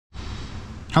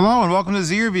Hello and welcome to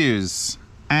Z Reviews.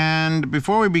 And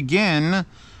before we begin,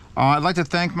 I'd like to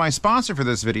thank my sponsor for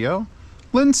this video,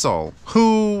 Linsoul,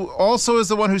 who also is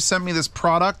the one who sent me this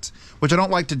product, which I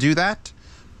don't like to do that,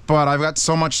 but I've got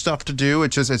so much stuff to do,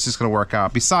 it's just going to work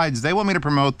out. Besides, they want me to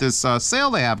promote this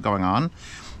sale they have going on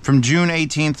from June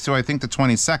 18th to I think the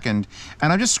 22nd,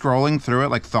 and I'm just scrolling through it,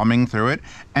 like thumbing through it,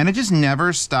 and it just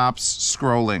never stops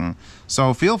scrolling.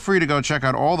 So feel free to go check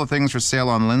out all the things for sale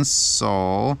on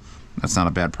Linsoul. That's not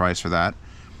a bad price for that.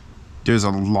 There's a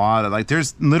lot of,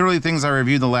 there's literally things I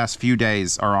reviewed the last few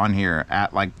days are on here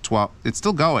at like 12. It's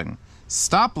still going.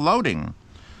 Stop loading.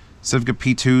 Civica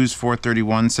P2s,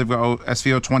 431. Civica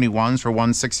SVO21s for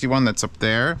 161. That's up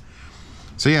there.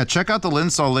 So yeah, check out the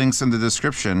Linsoul links in the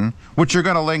description, which you're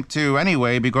going to link to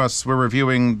anyway because we're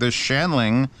reviewing the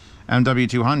Shanling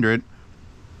MW200.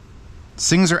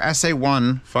 Singer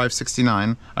SA1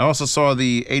 569. I also saw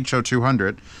the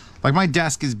HO200. Like, my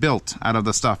desk is built out of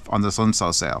the stuff on this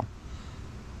Linsoul sale.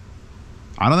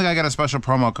 I don't think I got a special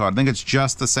promo code. I think it's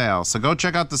just the sale. So go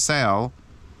check out the sale.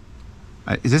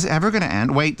 Is this ever going to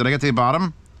end? Wait, did I get to the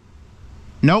bottom?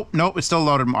 Nope, it's still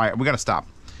loaded. All right, we got to stop.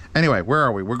 Anyway, where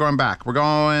are we? We're going back. We're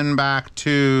going back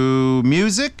to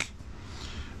music.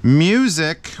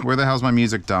 Music. Where the hell's my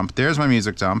music dump? There's my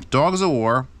music dump. Dogs of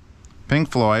War. Pink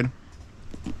Floyd.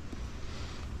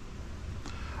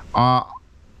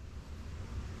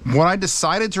 What I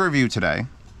decided to review today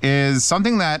is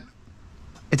something that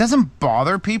it doesn't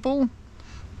bother people,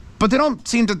 but they don't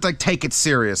seem to take it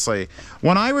seriously.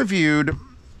 When I reviewed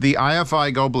the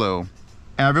Audiophile Go Blue,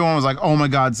 everyone was like, "Oh my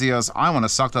God, Zeos, I want to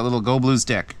suck that little Go Blue's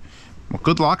dick." Well,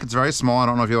 good luck. It's very small. I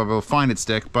don't know if you'll be able to find its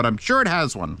dick, but I'm sure it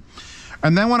has one.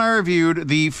 And then when I reviewed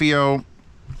the FIO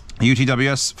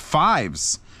UTWS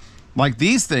 5s, like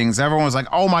these things, everyone was like,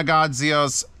 "Oh my God,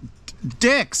 Zeos,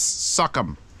 dicks, suck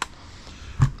them."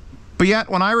 But yet,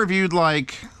 when I reviewed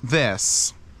like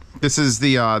this is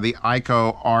the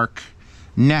ICO ARC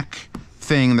neck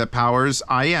thing that powers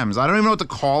IMs. I don't even know what to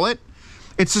call it.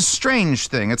 It's a strange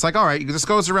thing. It's like, all right, this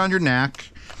goes around your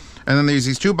neck, and then there's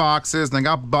these two boxes, and they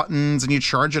got buttons, and you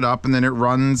charge it up, and then it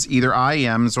runs either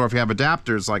IMs, or if you have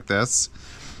adapters like this,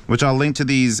 which I'll link to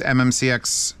these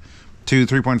MMCX to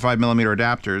 3.5 millimeter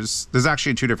adapters. There's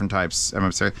actually two different types,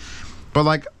 MMCX. But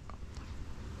like,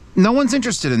 no one's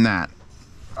interested in that.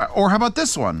 Or how about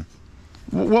this one?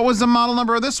 What was the model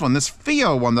number of this one? This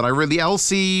FIO one that I read, the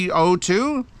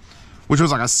LC02, which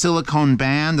was like a silicone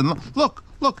band. And look,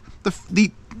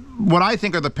 the what I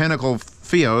think are the pinnacle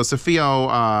FIOs, the FIO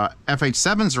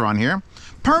FH7s are on here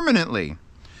permanently.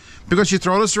 Because you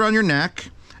throw this around your neck,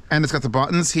 and it's got the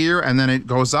buttons here, and then it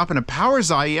goes up, and it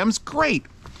powers IEMs. Great.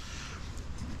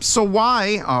 So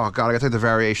why? Oh God, I gotta take the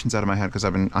variations out of my head because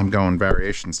I'm going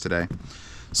variations today.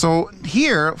 So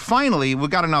here, finally, we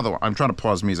got another one. I'm trying to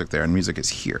pause music there, and music is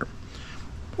here.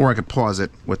 Or I could pause it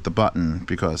with the button,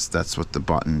 because that's what the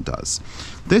button does.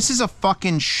 This is a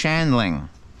fucking Shanling.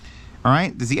 All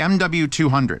right? This is the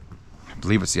MW200. I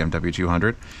believe it's the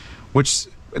MW200. Which,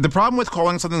 the problem with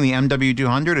calling something the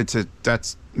MW200,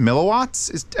 that's milliwatts,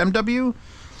 is MW.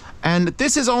 And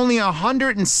this is only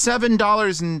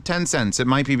 $107.10. It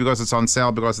might be because it's on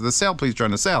sale because of the sale. Please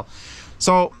join the sale.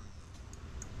 So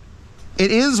it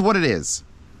is what it is.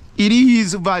 It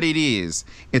is what it is.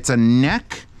 It's a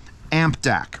neck amp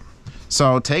DAC.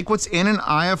 So take what's in an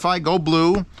Audiophile Go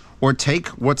Blue, or take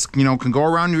what's, can go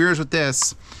around your ears with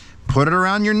this, put it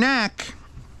around your neck,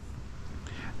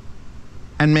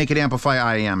 and make it amplify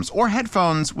IEMs, or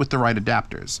headphones with the right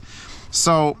adapters.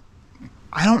 So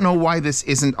I don't know why this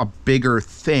isn't a bigger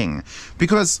thing,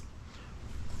 because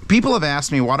people have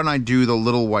asked me, why don't I do the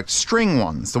little string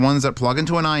ones, the ones that plug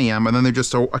into an IEM, and then they're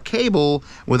just a cable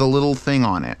with a little thing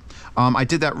on it. I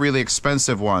did that really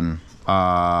expensive one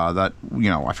that,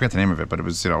 I forget the name of it, but it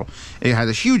was, it had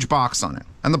a huge box on it.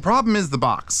 And the problem is the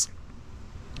box.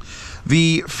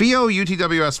 The FIO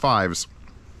UTWS 5s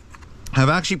have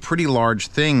actually pretty large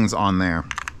things on there.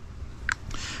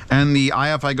 And the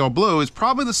Audiophile Go Blue is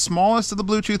probably the smallest of the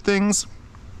Bluetooth things,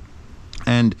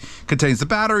 and contains the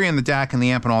battery and the DAC and the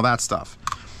amp and all that stuff.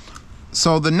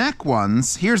 So the neck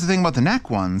ones, here's the thing about the neck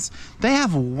ones, they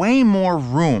have way more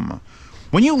room.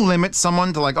 When you limit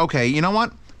someone to like, okay, you know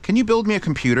what? Can you build me a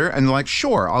computer? And they're like,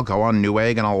 sure, I'll go on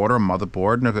Newegg and I'll order a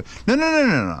motherboard.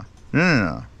 No.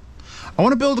 I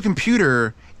want to build a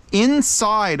computer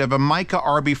inside of a Mica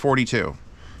RB42.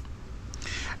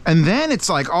 And then it's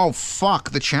like, oh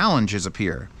fuck, the challenges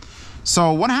appear.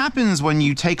 So what happens when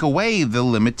you take away the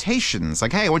limitations?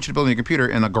 Like, hey, I want you to build me a computer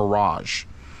in a garage.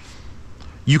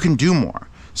 You can do more.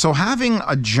 So having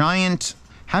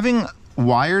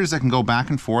wires that can go back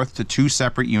and forth to 2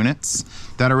 separate units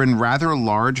that are in rather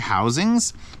large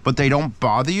housings, but they don't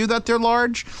bother you that they're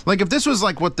large. Like if this was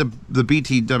like what the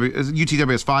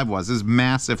UTWS-5 was, this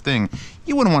massive thing,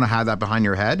 you wouldn't want to have that behind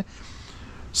your head.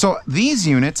 So these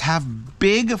units have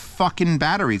big fucking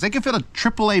batteries. They could fit a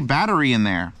AAA battery in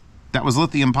there that was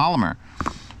lithium polymer,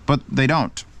 but they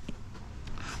don't.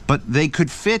 But they could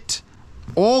fit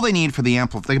all they need for the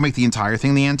amplifier. They can make the entire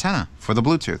thing the antenna for the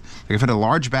Bluetooth. They can fit a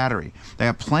large battery. They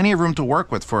have plenty of room to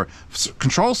work with for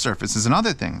control surfaces and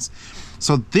other things.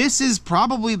 So this is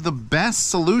probably the best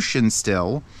solution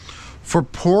still for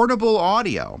portable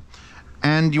audio.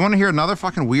 And you want to hear another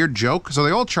fucking weird joke? So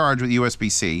they all charge with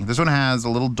USB-C. This one has a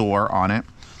little door on it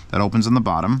that opens in the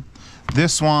bottom.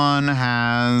 This one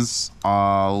has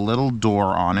a little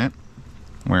door on it.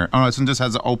 This one just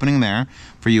has an opening there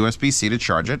for USB-C to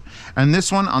charge it. And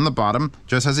this one on the bottom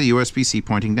just has a USB-C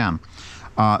pointing down.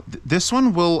 This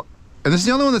one will, and this is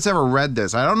the only one that's ever read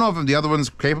this. I don't know if the other one's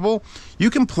capable.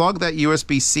 You can plug that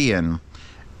USB-C in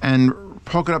and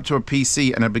poke it up to a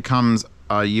PC and it becomes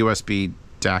a USB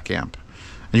DAC amp.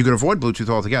 And you can avoid Bluetooth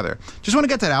altogether. Just want to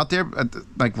get that out there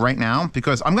like right now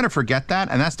because I'm going to forget that,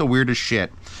 and that's the weirdest shit.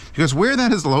 Because where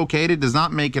that is located does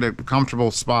not make it a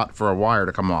comfortable spot for a wire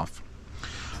to come off.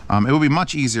 It would be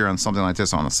much easier on something like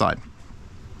this on the side.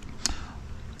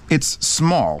 It's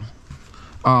small.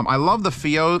 I love the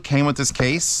FIO came with this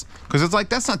case because it's like,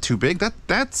 that's not too big.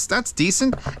 That's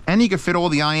decent. And you can fit all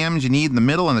the IMs you need in the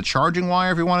middle and the charging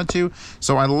wire if you wanted to.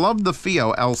 So I love the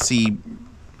FIO LC.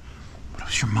 What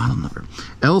was your model number?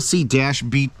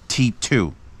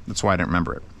 LC-BT2. That's why I didn't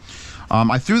remember it.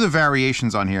 I threw the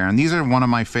variations on here, and these are one of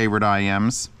my favorite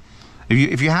IMs.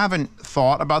 If you haven't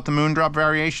thought about the Moondrop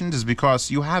variations, it's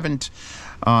because you haven't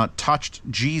touched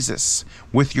Jesus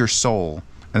with your soul.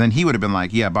 And then he would have been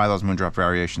like, yeah, buy those Moondrop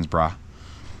variations, brah.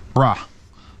 Brah.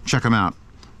 Check them out.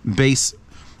 Bass.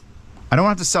 I don't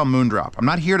have to sell Moondrop. I'm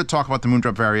not here to talk about the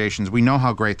Moondrop variations. We know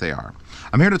how great they are.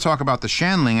 I'm here to talk about the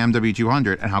Shanling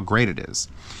MW200 and how great it is.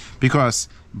 Because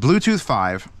Bluetooth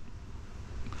 5,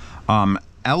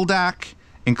 LDAC,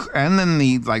 and then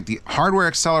the hardware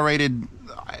accelerated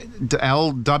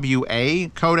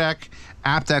LWA codec,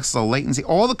 aptX, low latency,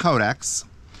 all the codecs,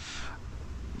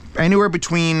 anywhere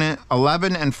between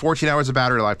 11 and 14 hours of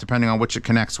battery life, depending on which it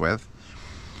connects with.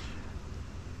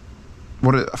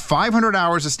 500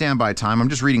 hours of standby time. I'm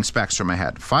just reading specs from my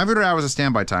head. 500 hours of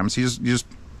standby time, so you just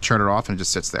turn it off and it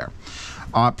just sits there.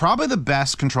 Probably the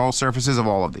best control surfaces of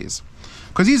all of these.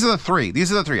 Because these are the three.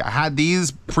 I had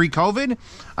these pre-COVID.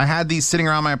 I had these sitting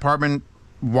around my apartment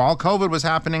while COVID was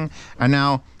happening. And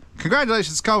now,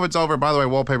 congratulations, COVID's over. By the way,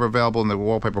 wallpaper available in the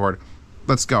wallpaper hoard.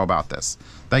 Let's go about this.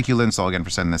 Thank you, Linsoul, again,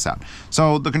 for sending this out.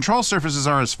 So the control surfaces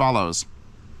are as follows.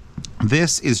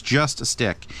 This is just a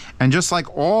stick. And just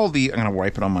like all the... I'm going to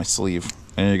wipe it on my sleeve.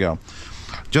 There you go.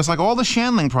 Just like all the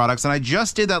Shanling products, and I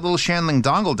just did that little Shanling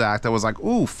dongle DAC that was like,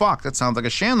 ooh, fuck, that sounds like a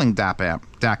Shanling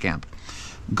DAC amp.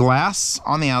 Glass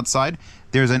on the outside.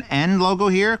 There's an N logo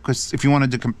here, because if you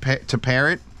wanted to pair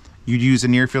it, you'd use a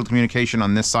near-field communication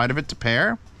on this side of it to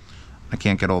pair. I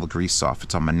can't get all the grease off.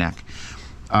 It's on my neck.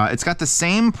 It's got the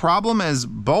same problem as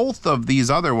both of these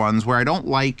other ones, where I don't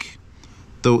like...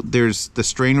 there's the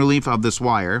strain relief of this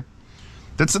wire.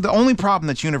 That's the only problem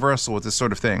that's universal with this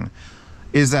sort of thing,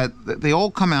 is that they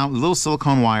all come out with little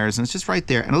silicone wires, and it's just right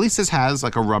there. And at least this has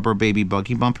like a rubber baby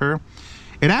buggy bumper.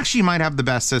 It actually might have the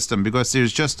best system because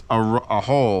there's just a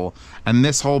hole, and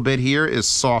this whole bit here is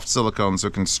soft silicone, so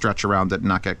it can stretch around it and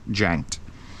not get janked.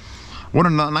 One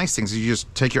of the nice things is you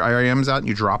just take your IRMs out and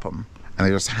you drop them, and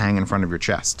they just hang in front of your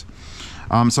chest.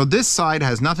 So this side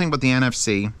has nothing but the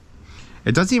NFC.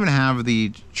 It doesn't even have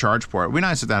the charge port. It would be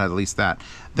nice if that had at least that.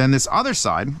 Then this other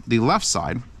side, the left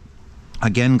side,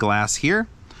 again, glass here,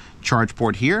 charge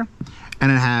port here,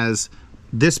 and it has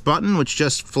this button, which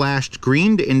just flashed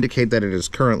green to indicate that it is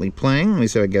currently playing. Let me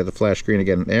see if I can get the flash green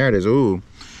again. There it is. Ooh.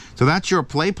 So that's your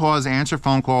play, pause, answer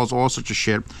phone calls, all sorts of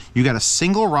shit. You got a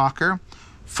single rocker,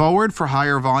 forward for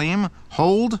higher volume,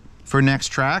 hold for next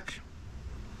track,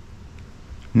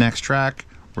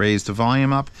 raise the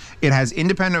volume up. It has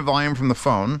independent volume from the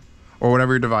phone or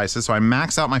whatever your device is. So I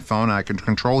max out my phone and I can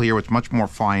control here, which is much more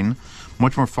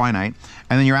finite.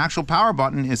 And then your actual power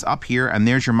button is up here, and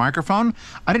there's your microphone.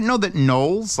 I didn't know that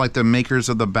Knowles, like the makers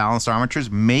of the balanced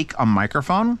armatures, make a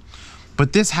microphone,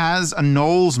 but this has a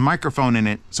Knowles microphone in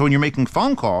it. So when you're making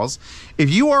phone calls, if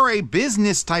you are a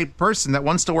business type person that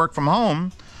wants to work from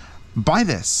home, buy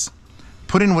this.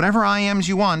 Put in whatever IMs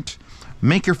you want,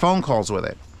 make your phone calls with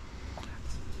it.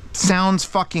 sounds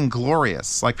fucking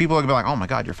glorious. Like people are gonna be like, oh my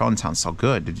God, your phone sounds so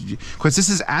good. Because this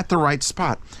is at the right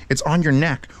spot. It's on your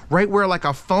neck, right where like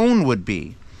a phone would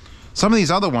be. Some of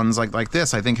these other ones, like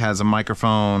this, I think has a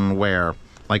microphone where,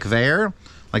 like there,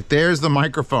 like there's the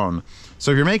microphone.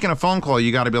 So if you're making a phone call,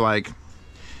 you gotta be like,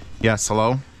 yes,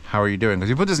 hello, how are you doing? Because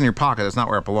you put this in your pocket, it's not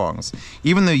where it belongs.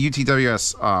 Even the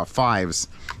UTWS 5s,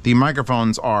 the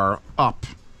microphones are up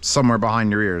somewhere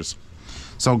behind your ears.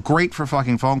 So great for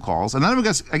fucking phone calls. And then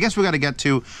I guess we got to get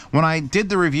to when I did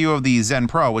the review of the Zen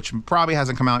Pro, which probably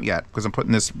hasn't come out yet because I'm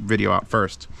putting this video out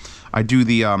first. I do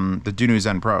the new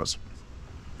Zen Pros,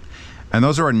 and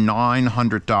those are a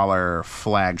 $900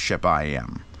 flagship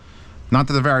IEM. Not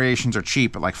that the variations are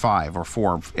cheap at like $5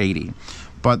 or $480,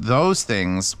 but those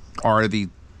things are the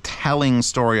telling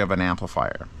story of an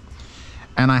amplifier.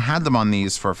 And I had them on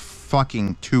these for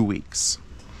fucking 2 weeks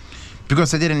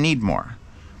because I didn't need more.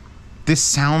 This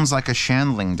sounds like a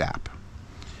Shanling DAP.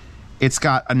 It's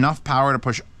got enough power to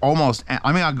push almost,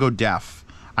 I mean, I'll go deaf.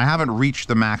 I haven't reached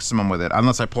the maximum with it,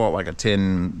 unless I pull out like a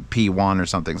tin P1 or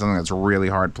something that's really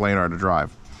hard, planar to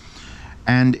drive.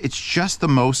 And it's just the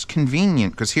most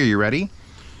convenient, because here, you ready?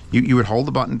 You would hold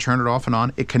the button, turn it off and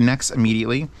on. It connects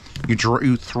immediately.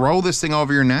 You throw this thing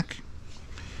over your neck.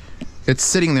 It's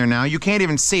sitting there now. You can't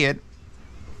even see it.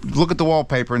 Look at the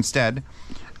wallpaper instead.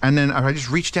 And then I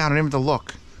just reach down and even to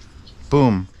look.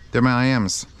 Boom, they're my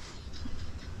IMs.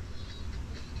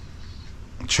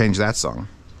 Change that song.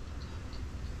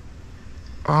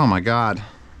 Oh my God.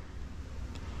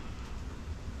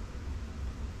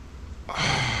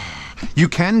 You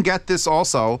can get this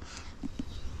also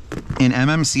in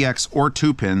MMCX or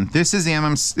 2-pin. This is the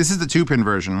this is the 2-pin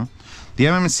version. The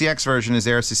MMCX version is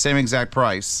there. It's the same exact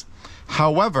price.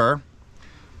 However,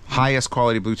 highest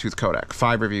quality Bluetooth codec.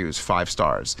 5 reviews, 5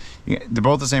 stars. They're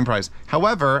both the same price.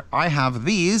 However, I have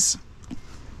these,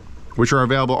 which are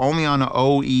available only on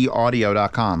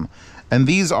oeaudio.com. And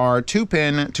these are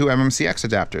 2-pin to MMCX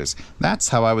adapters. That's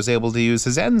how I was able to use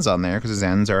the Zens on there, because the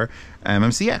Zens are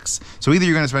MMCX. So either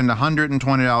you're going to spend $120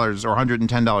 or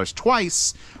 $110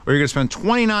 twice, or you're going to spend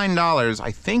 $29.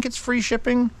 I think it's free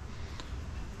shipping.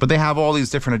 But they have all these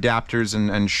different adapters and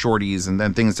shorties and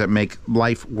then things that make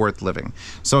life worth living.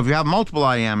 So if you have multiple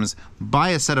IMs, buy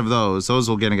a set of those. Those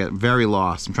will get very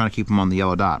lost. I'm trying to keep them on the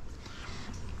yellow dot.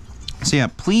 So yeah,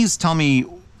 please tell me,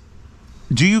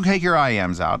 do you take your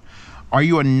IMs out? Are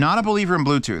you not a believer in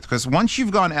Bluetooth? Because once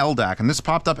you've gone LDAC, and this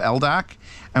popped up LDAC,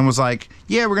 and was like,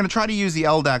 yeah, we're going to try to use the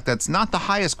LDAC that's not the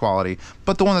highest quality,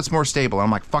 but the one that's more stable. And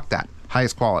I'm like, fuck that,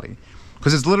 highest quality.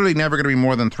 Because it's literally never going to be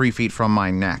more than 3 feet from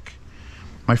my neck.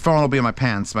 My phone will be in my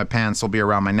pants will be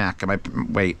around my neck.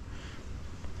 Wait.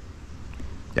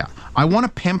 Yeah. I want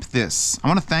to pimp this. I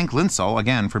want to thank Linsoul,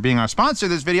 again, for being our sponsor of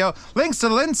this video. Links to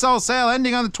the Linsoul Sale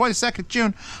ending on the 22nd of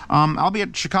June. I'll be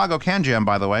at Chicago Can Jam,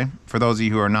 by the way, for those of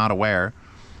you who are not aware.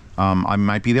 I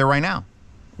might be there right now.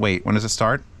 Wait, when does it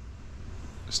start?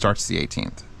 It starts the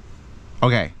 18th.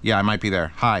 Okay, yeah, I might be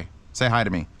there. Hi. Say hi to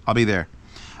me. I'll be there.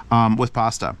 With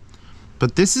pasta.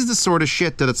 But this is the sort of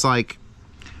shit that it's like,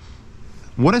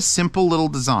 what a simple little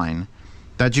design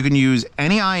that you can use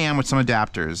any IM with some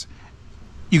adapters.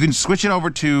 You can switch it over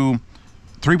to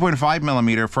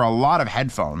 3.5mm for a lot of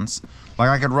headphones. Like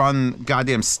I could run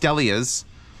goddamn Stelia's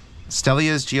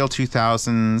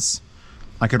GL2000s.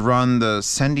 I could run the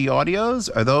Sendy Audios.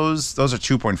 Are those are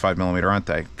 2.5mm, aren't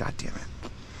they? God damn it.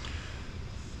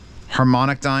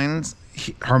 Harmonic Dyne.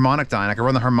 I could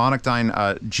run the Harmonic Dyne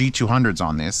G200s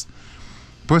on this.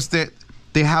 Plus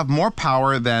they have more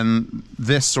power than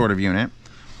this sort of unit.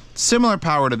 Similar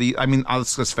power to the, I mean,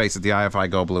 let's face it, the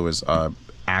IFI Go Blue is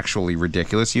actually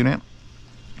ridiculous unit.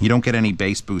 You don't get any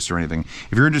bass boost or anything.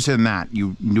 If you're interested in that,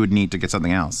 you would need to get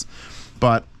something else.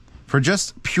 But for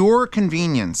just pure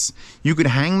convenience, you could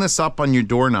hang this up on your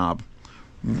doorknob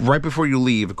right before you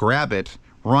leave, grab it,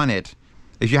 run it.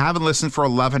 If you haven't listened for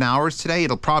 11 hours today,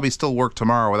 it'll probably still work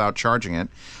tomorrow without charging it.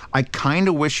 I kind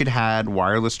of wish it had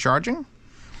wireless charging.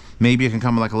 Maybe it can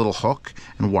come with like a little hook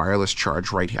and wireless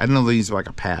charge right here. I don't know if these are like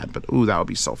a pad, but ooh, that would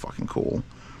be so fucking cool.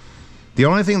 The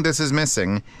only thing this is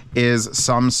missing is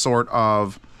some sort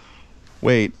of,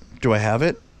 wait, do I have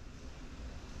it?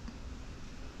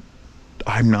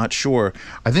 I'm not sure.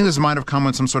 I think this might have come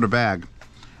with some sort of bag.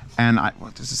 And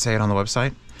what does it say it on the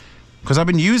website? Because I've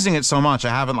been using it so much, I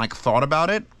haven't like thought about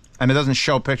it, and it doesn't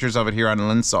show pictures of it here on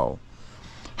Linsoul.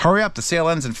 Hurry up, the sale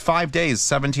ends in 5 days,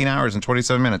 17 hours, and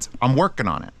 27 minutes. I'm working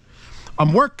on it.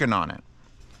 I'm working on it.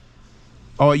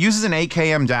 Oh, it uses an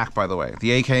AKM DAC, by the way.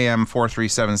 The AKM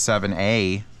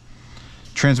 4377A.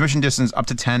 Transmission distance up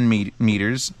to 10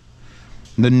 meters.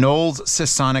 The Knowles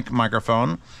Sysonic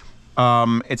microphone.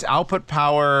 Its output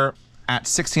power at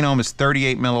 16 ohm is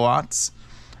 38 milliwatts.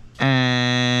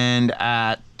 And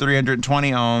at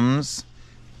 320 ohms,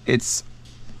 it's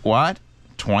what?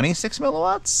 26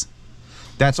 milliwatts?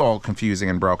 That's all confusing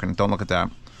and broken. Don't look at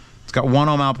that. It's got 1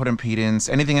 ohm output impedance.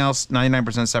 Anything else,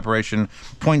 99% separation,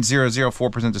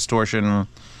 0.004% distortion.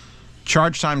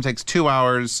 Charge time takes 2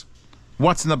 hours.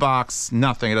 What's in the box?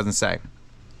 Nothing. It doesn't say.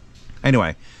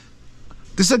 Anyway,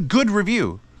 this is a good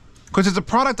review because it's a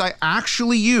product I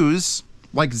actually use,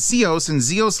 like Zeos and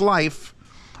Zeos Life.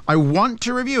 I want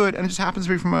to review it, and it just happens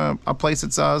to be from a place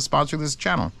that's sponsoring this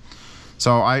channel.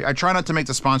 So I try not to make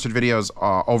the sponsored videos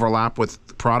overlap with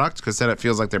the product because then it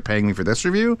feels like they're paying me for this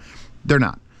review. They're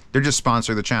not. They're just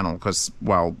sponsoring the channel because,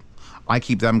 well, I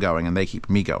keep them going and they keep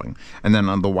me going. And then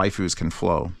the waifus can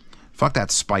flow. Fuck that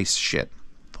spice shit.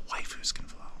 The waifus can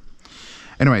flow.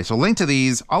 Anyway, so link to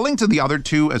these. I'll link to the other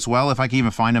two as well if I can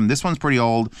even find them. This one's pretty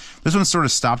old. This one sort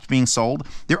of stopped being sold.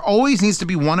 There always needs to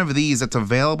be one of these that's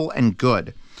available and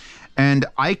good. And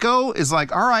Ico is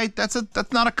like, all right, that's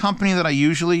not a company that I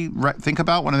usually think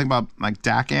about when I think about like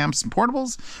DAC amps and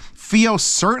portables. Fio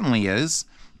certainly is.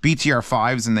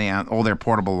 BTR5s and all their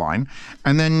portable line.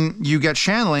 And then you get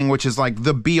Shanling, which is like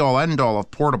the be-all end-all of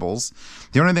portables.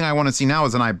 The only thing I want to see now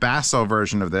is an iBasso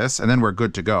version of this, and then we're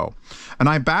good to go. An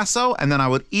iBasso, and then I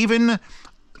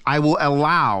will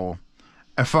allow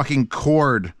a fucking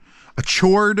cord, a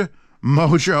Chord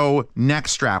Mojo neck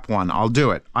strap one. I'll do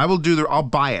it. I'll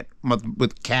buy it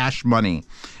with cash money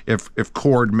if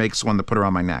Chord makes one to put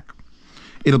around my neck.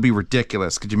 It'll be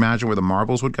ridiculous. Could you imagine where the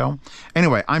marbles would go?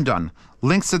 Anyway, I'm done.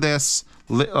 Links to this,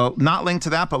 not linked to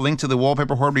that, but link to the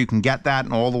wallpaper hoard where you can get that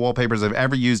and all the wallpapers I've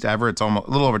ever used ever. It's almost a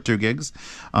little over 2 gigs.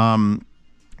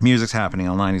 Music's happening,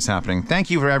 L90's happening. Thank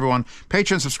you for everyone.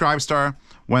 Patreon, subscribe star.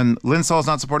 When Linsoul's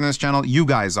not supporting this channel, you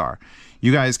guys are.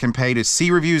 You guys can pay to see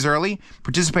reviews early,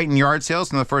 participate in yard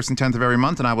sales on the 1st and 10th of every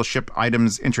month, and I will ship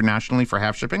items internationally for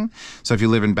half shipping. So if you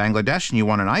live in Bangladesh and you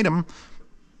want an item,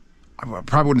 I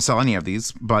probably wouldn't sell any of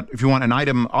these, but if you want an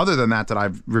item other than that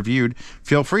I've reviewed,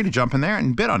 feel free to jump in there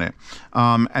and bid on it.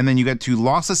 And then you get to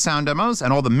lossless sound demos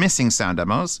and all the missing sound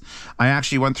demos. I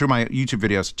actually went through my YouTube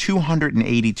videos.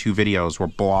 282 videos were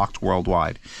blocked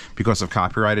worldwide because of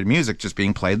copyrighted music just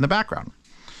being played in the background.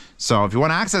 So if you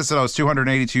want access to those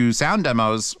 282 sound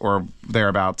demos or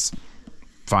thereabouts,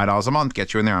 $5 a month,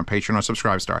 get you in there on Patreon or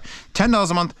Subscribe Star. $10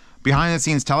 a month, behind the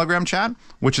scenes Telegram chat,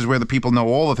 which is where the people know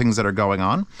all the things that are going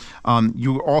on.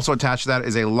 You also attach to that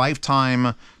is a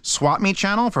lifetime swap meet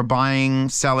channel for buying,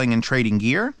 selling, and trading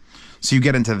gear. So you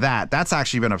get into that. That's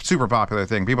actually been a super popular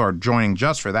thing. People are joining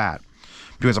just for that.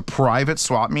 Because a private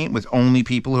swap meet with only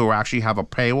people who actually have a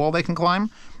paywall they can climb,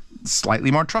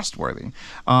 slightly more trustworthy.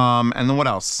 And then what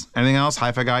else? Anything else?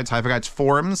 Hi-Fi Guides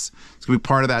forums. It's going to be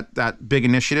part of that big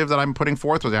initiative that I'm putting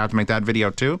forth, which I have to make that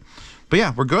video too. But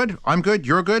yeah, we're good. I'm good.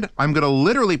 You're good. I'm going to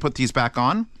literally put these back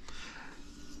on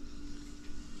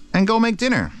and go make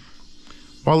dinner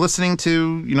while listening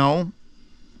to, you know,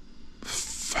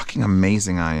 fucking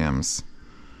amazing IMs.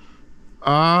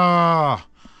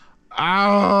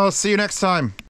 See you next time.